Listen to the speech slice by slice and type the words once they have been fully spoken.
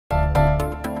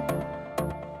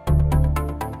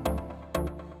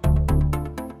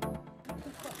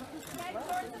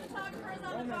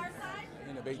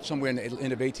somewhere in the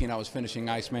end of 18, I was finishing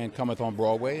Iceman Cometh on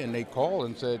Broadway, and they called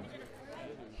and said,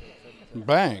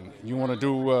 bang, you want to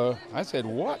do, I said,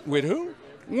 what, with who,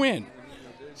 when?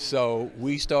 So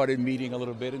we started meeting a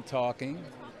little bit and talking.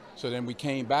 So then we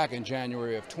came back in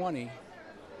January of 20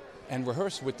 and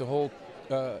rehearsed with the whole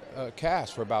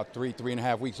cast for about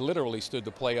 3.5 weeks, literally stood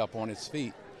the play up on its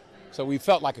feet. So we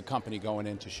felt like a company going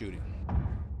into shooting.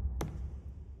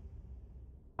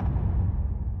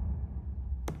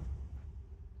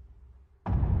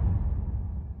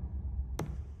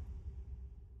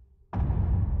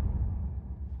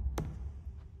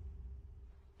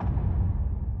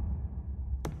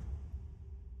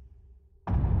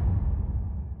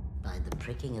 By the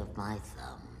pricking of my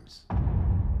thumbs,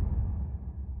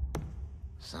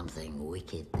 something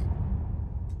wicked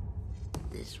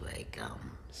this way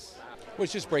comes. Well,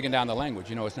 it's just breaking down the language.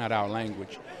 You know, it's not our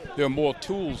language. There are more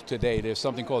tools today. There's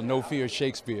something called No Fear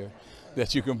Shakespeare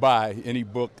that you can buy, any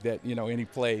book that, you know, any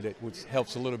play that which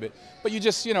helps a little bit. But you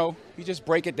just, you know, you just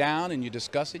break it down and you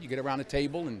discuss it. You get around the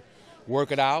table and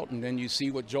work it out, and then you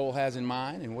see what Joel has in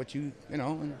mind and what you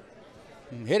know,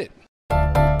 and hit it.